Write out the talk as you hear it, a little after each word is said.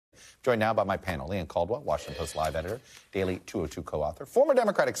Joined now by my panel, Leigh Ann Caldwell, Washington Post Live editor, Daily 202 co-author, former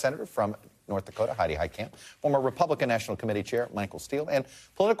Democratic senator from North Dakota, Heidi Heitkamp, former Republican National Committee Chair, Michael Steele, and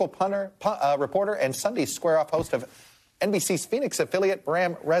political reporter and Sunday Square-Off host of NBC's Phoenix affiliate,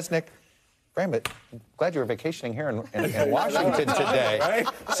 Brahm Resnik. Brahm, I'm glad you were vacationing here in Washington today. Right?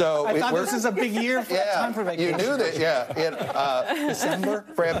 So I thought this is a big year for time for vacation. You knew that, yeah. In December,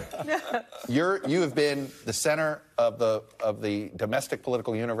 Brahm, you have been the center of the domestic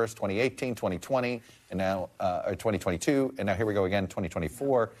political universe 2018, 2020, and now 2022, and now here we go again,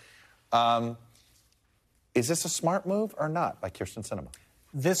 2024. Is this a smart move or not by Kyrsten Sinema?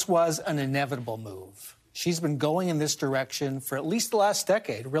 This was an inevitable move. She's been going in this direction for at least the last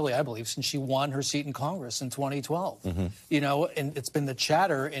decade, really, I believe, since she won her seat in Congress in 2012. Mm-hmm. You know, and it's been the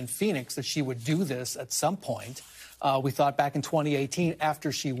chatter in Phoenix that she would do this at some point. We thought back in 2018,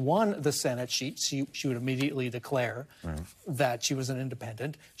 after she won the Senate, she would immediately declare that she was an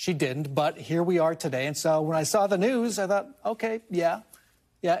independent. She didn't, but here we are today. And so when I saw the news, I thought, okay, yeah,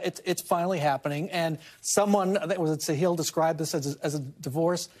 it's finally happening. And someone, I think it was Sahil, described this as a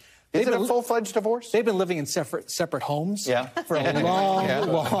divorce. Is it a full-fledged divorce? They've been living in separate homes for a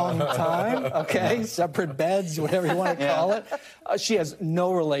long time, okay? Separate beds, whatever you want to call it. She has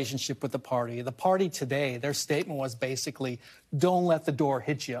no relationship with the party. The party today, their statement was basically, don't let the door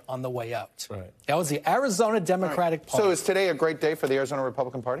hit you on the way out. Right. That was the Arizona Democratic Party. So is today a great day for the Arizona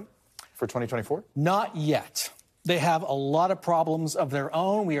Republican Party for 2024? Not yet. They have a lot of problems of their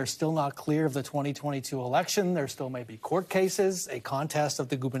own. We are still not clear of the 2022 election. There still may be court cases, a contest of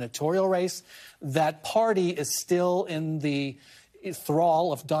the gubernatorial race. That party is still in the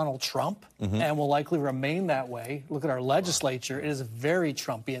thrall of Donald Trump and will likely remain that way. Look at our legislature. It is very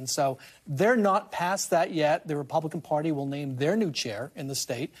Trumpian. So they're not past that yet. The Republican Party will name their new chair in the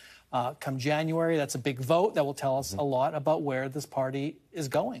state. Come January, that's a big vote that will tell us a lot about where this party is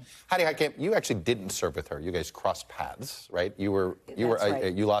going. Heidi Heitkamp, you actually didn't serve with her. You guys crossed paths, right? You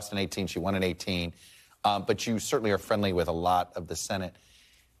lost in 18, she won in 18, but you certainly are friendly with a lot of the Senate.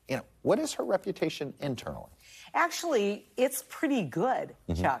 You know, what is her reputation internally? Actually, it's pretty good,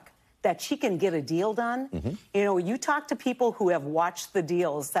 Chuck, that she can get a deal done. You know, you talk to people who have watched the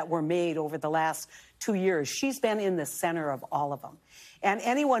deals that were made over the last 2 years. She's been in the center of all of them. And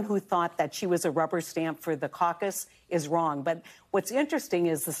anyone who thought that she was a rubber stamp for the caucus is wrong. But what's interesting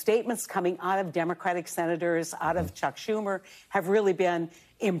is the statements coming out of Democratic senators, out of Chuck Schumer, have really been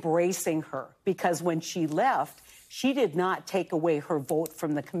embracing her. Because when she left, she did not take away her vote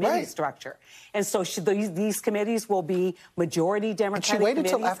from the committee structure. And so these committees will be majority Democratic committees. And she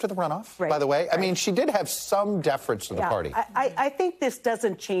waited until after the runoff, by the way. I mean, she did have some deference to the party. I think this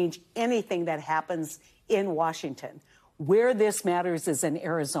doesn't change anything that happens in Washington. Where this matters is in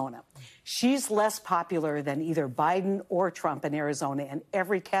Arizona. She's less popular than either Biden or Trump in Arizona in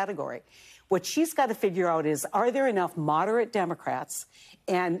every category. What she's got to figure out is, are there enough moderate Democrats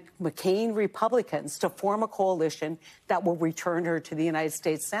and McCain Republicans to form a coalition that will return her to the United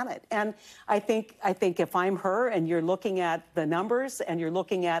States Senate? And I think if I'm her and you're looking at the numbers and you're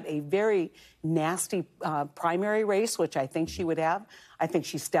looking at a very nasty primary race, which I think she would have, I think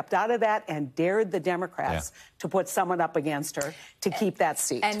she stepped out of that and dared the Democrats to put someone up against her to keep that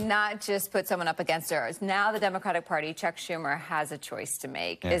seat. And not just put someone up against her. Now the Democratic Party, Chuck Schumer, has a choice to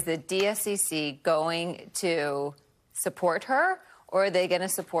make. Is the DSCC going to support her, or are they going to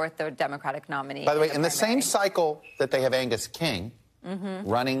support the Democratic nominee? By the way, in the same cycle that they have Angus King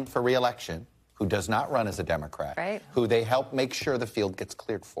running for re-election, who does not run as a Democrat, who they help make sure the field gets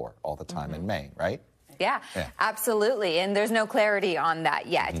cleared for all the time in May, right? Yeah, absolutely. And there's no clarity on that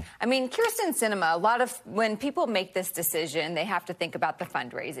yet. I mean, Kyrsten Sinema, when people make this decision, they have to think about the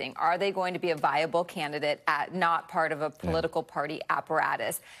fundraising. Are they going to be a viable candidate not part of a political party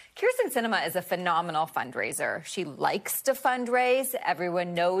apparatus? Kyrsten Sinema is a phenomenal fundraiser. She likes to fundraise.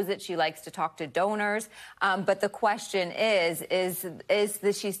 Everyone knows that she likes to talk to donors. But the question is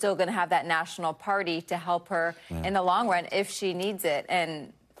she still going to have that national party to help her in the long run if she needs it?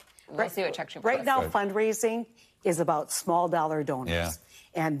 And we'll see what Chuck Schumer Right now, fundraising is about small dollar donors.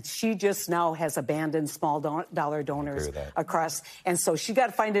 And she just now has abandoned small dollar donors across. And so she got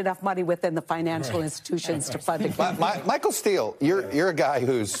to find enough money within the financial institutions to fund it. Michael Steele, you're a guy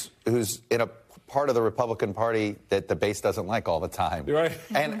who's in a part of the Republican Party that the base doesn't like all the time. Right.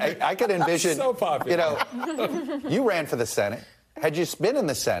 And I could envision, so popular. You ran for the Senate. Had you been in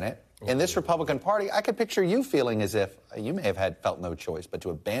the Senate, in this Republican Party, I could picture you feeling as if you may have felt no choice but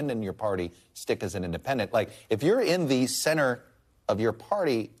to abandon your party, stick as an independent. Like, if you're in the center of your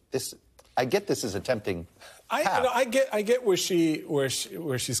party, I get this is a tempting path. I get where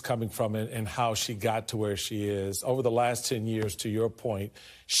she's coming from and how she got to where she is. Over the last 10 years, to your point,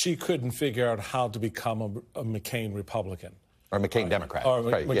 she couldn't figure out how to become a McCain Republican. Or McCain Democrat. Or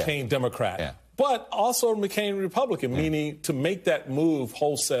McCain Democrat. Yeah. But also a McCain Republican, meaning to make that move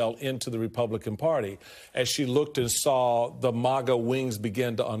wholesale into the Republican Party. As she looked and saw the MAGA wings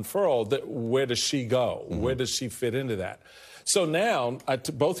begin to unfurl, where does she go? Where does she fit into that? So now,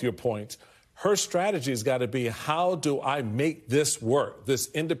 to both your points, her strategy has got to be, how do I make this work, this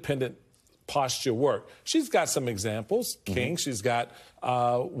independent posture work? She's got some examples. King, she's got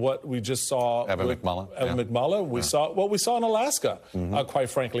what we just saw. Evan McMullen. We saw what we saw in Alaska, quite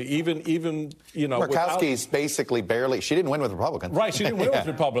frankly. Even Murkowski's basically barely, she didn't win with Republicans. Right, she didn't win with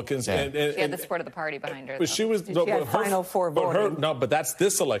Republicans. Yeah. And she had the support of the party behind her. But she was had final four voting. But that's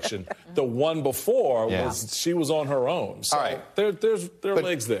this election. The one before she was on her own. So all right. There are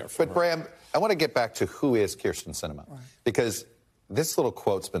legs there. But Brahm, I want to get back to who is Kyrsten Sinema, because this little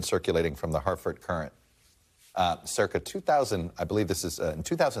quote's been circulating from the Hartford Courant circa 2000, I believe this is in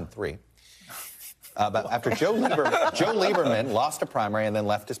 2003, after Joe Lieberman lost a primary and then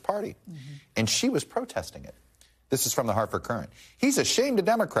left his party. And she was protesting it. This is from the Hartford Courant. He's ashamed of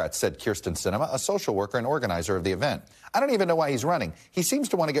Democrats, said Kyrsten Sinema, a social worker and organizer of the event. I don't even know why he's running. He seems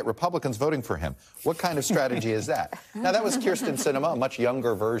to want to get Republicans voting for him. What kind of strategy is that? Now, that was Kyrsten Sinema, a much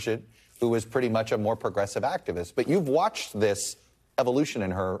younger version, who was pretty much a more progressive activist. But you've watched this evolution in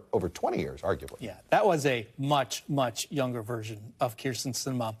her over 20 years, arguably. Yeah, that was a much, much younger version of Kyrsten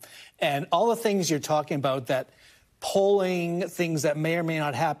Sinema. And all the things you're talking about, that polling, things that may or may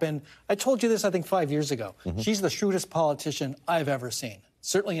not happen. I told you this, I think, 5 years ago. She's the shrewdest politician I've ever seen,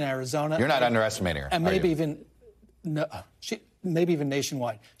 certainly in Arizona. You're not underestimating her, and maybe even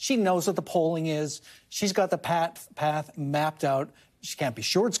nationwide. She knows what the polling is. She's got the path mapped out. She can't be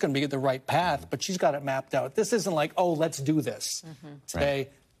sure it's going to be the right path, but she's got it mapped out. This isn't like, oh, let's do this today.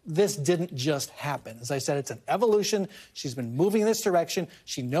 Right. This didn't just happen. As I said, it's an evolution. She's been moving in this direction.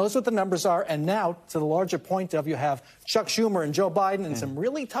 She knows what the numbers are. And now, to the larger point of, you have Chuck Schumer and Joe Biden in some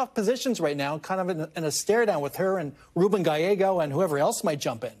really tough positions right now, kind of in a stare down with her and Ruben Gallego and whoever else might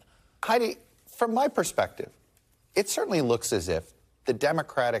jump in. Heidi, from my perspective, it certainly looks as if the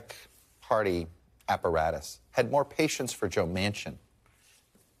Democratic Party apparatus had more patience for Joe Manchin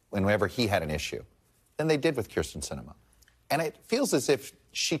whenever he had an issue than they did with Kyrsten Sinema. And it feels as if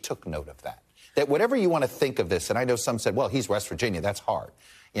she took note of that. That whatever you want to think of this, and I know some said, well, he's West Virginia, that's hard,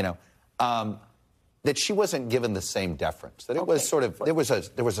 that she wasn't given the same deference. That it was sort of, there was a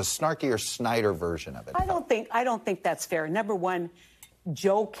snarkier Snyder version of it. I don't think that's fair. Number one,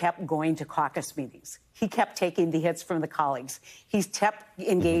 Joe kept going to caucus meetings. He kept taking the hits from the colleagues. He kept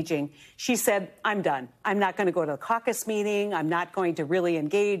engaging. She said, I'm done. I'm not going to go to the caucus meeting. I'm not going to really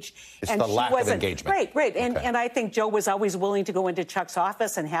engage. It's the lack of engagement. Right. And I think Joe was always willing to go into Chuck's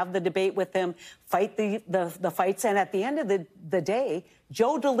office and have the debate with him, fight the fights. And at the end of the day,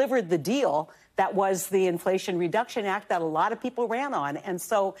 Joe delivered the deal that was the Inflation Reduction Act that a lot of people ran on. And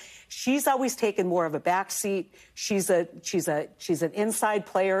so she's always taken more of a backseat. She's an inside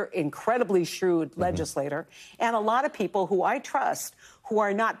player, incredibly shrewd legislator. And a lot of people who I trust, who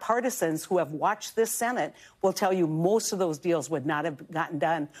are not partisans, who have watched this Senate, will tell you most of those deals would not have gotten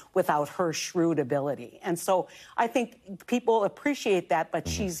done without her shrewd ability. And so I think people appreciate that, but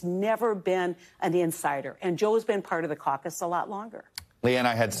she's never been an insider. And Joe's been part of the caucus a lot longer. Leigh Ann,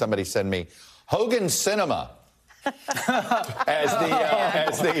 I had somebody send me Hogan Sinema as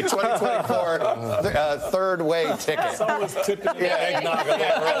the 2024 third way ticket. Someone's tipping the eggnog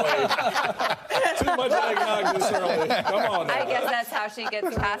that early. Too much eggnog this early. Come on now. I guess that's how she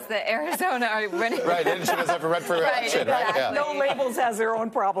gets past the Arizona running. Right, and she doesn't have to run for election, right? Exactly. Yeah. No Labels has their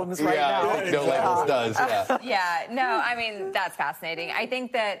own problems right now. No Labels does, Yeah, no, I mean, that's fascinating. I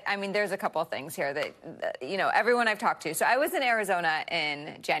think that, there's a couple of things here that, everyone I've talked to. So I was in Arizona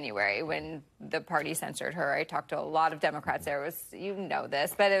in January when the party censored her. I talked to a lot of Democrats there. You know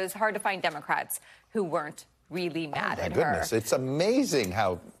this, but it was hard to find Democrats who weren't really mad at her. Goodness, it's amazing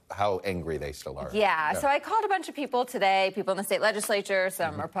how angry they still are. Yeah, so I called a bunch of people today, people in the state legislature,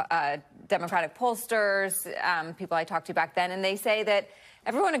 some Democratic pollsters, people I talked to back then, and they say that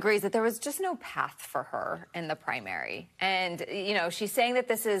everyone agrees that there was just no path for her in the primary. And, she's saying that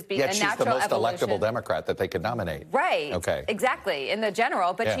this is being a natural evolution. Yet she's the most electable Democrat that they could nominate. Right. Okay. Exactly, in the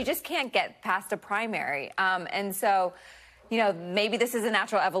general, but she just can't get past a primary. And so, maybe this is a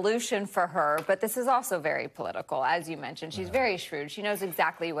natural evolution for her, but this is also very political. As you mentioned, she's very shrewd. She knows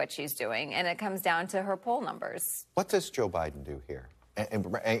exactly what she's doing, and it comes down to her poll numbers. What does Joe Biden do here?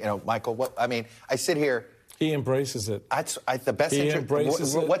 And Michael, I sit here. He embraces it. The best He interest.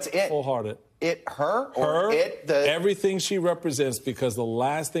 embraces it. What's it? Full-hearted. Her or it? Everything she represents, because the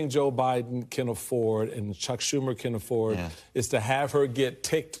last thing Joe Biden can afford and Chuck Schumer can afford is to have her get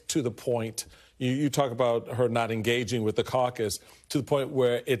ticked to the point. You talk about her not engaging with the caucus to the point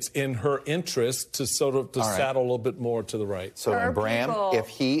where it's in her interest to sort of saddle a little bit more to the right. So in Brahm, if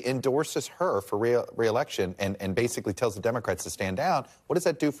he endorses her for re-election and basically tells the Democrats to stand down, what does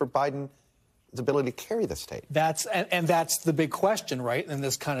that do for Biden's ability to carry the state? That's the big question, right? And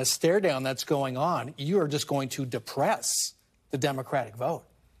this kind of stare down that's going on, you are just going to depress the Democratic vote,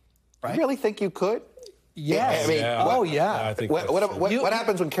 right? You really think you could? Yes. I mean, I think what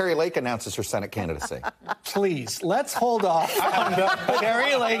happens when Kari Lake announces her Senate candidacy? Please, let's hold off on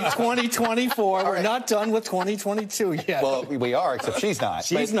Kari Lake 2024. We're not done with 2022 yet. Well, we are, except she's not.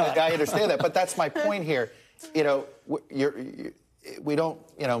 She's not. I understand that, but that's my point here. We don't,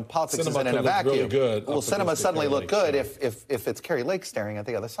 politics isn't in a vacuum. Really good well, Sinema suddenly look good if it's Kari Lake staring at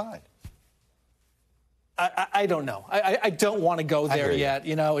the other side. I don't know. I don't want to go there yet.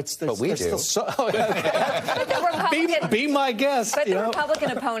 But we do. Be my guest. But the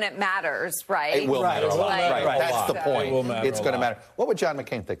Republican opponent matters, right? It will matter a lot. Right. That's the point. It's going to matter. What would John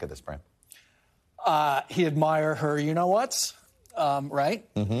McCain think of this, Brahm? He'd admire her,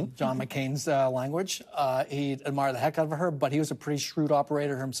 right? Mm-hmm. John McCain's language. He'd admire the heck out of her, but he was a pretty shrewd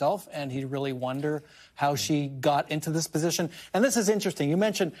operator himself, and he'd really wonder how she got into this position. And this is interesting. You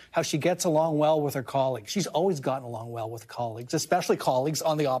mentioned how she gets along well with her colleagues. She's always gotten along well with colleagues, especially colleagues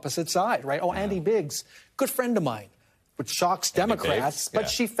on the opposite side, right? Oh, Andy Biggs, good friend of mine, which shocks Democrats, but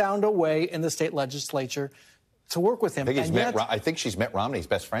she found a way in the state legislature to work with him. I think she's Mitt Romney's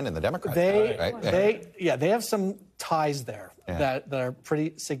best friend in the Democrats. They have some ties there that are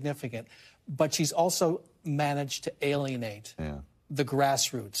pretty significant. But she's also managed to alienate the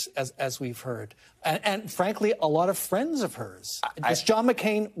grassroots, as we've heard. And frankly, a lot of friends of hers. This John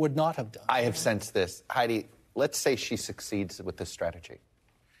McCain would not have done. I have sensed this. Heidi, let's say she succeeds with this strategy.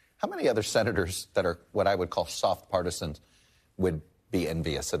 How many other senators that are what I would call soft partisans would be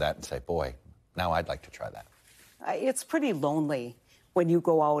envious of that and say, boy, now I'd like to try that? It's pretty lonely when you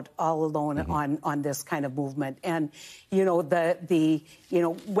go out all alone on this kind of movement. And, whether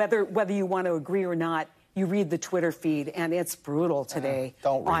you want to agree or not, you read the Twitter feed, and it's brutal today.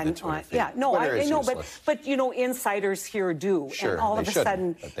 Don't read the Twitter feed. I know, but insiders here do. Sure, and all of a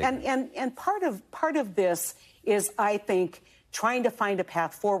sudden, and part of this is, I think, trying to find a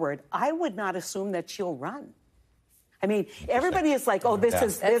path forward. I would not assume that she'll run. I mean, everybody is like, oh,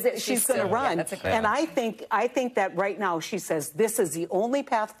 she's going to run. And I think that right now she says, this is the only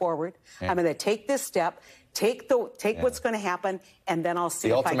path forward. I'm going to take this step, take what's going to happen, and then I'll see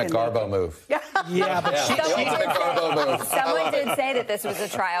if I can. The ultimate Garbo move. Someone did say that this was a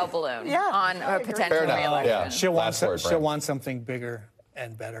trial balloon on a potential re-election. She'll want something bigger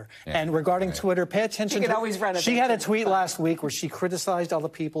and better. And regarding Twitter, pay attention. She had a tweet last week where she criticized all the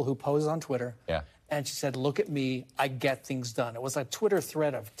people who pose on Twitter. And she said, look at me, I get things done. It was a Twitter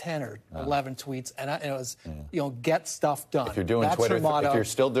thread of 10 or 11 tweets, and it was, get stuff done. If you're doing Twitter, if you're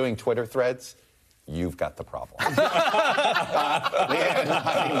still doing Twitter threads, you've got the problem. Leigh Ann,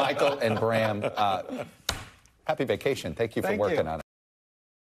 Heidi, Michael, and Brahm, happy vacation. Thank you for working on it.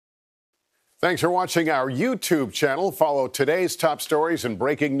 Thanks for watching our YouTube channel. Follow today's top stories and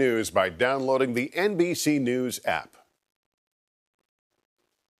breaking news by downloading the NBC News app.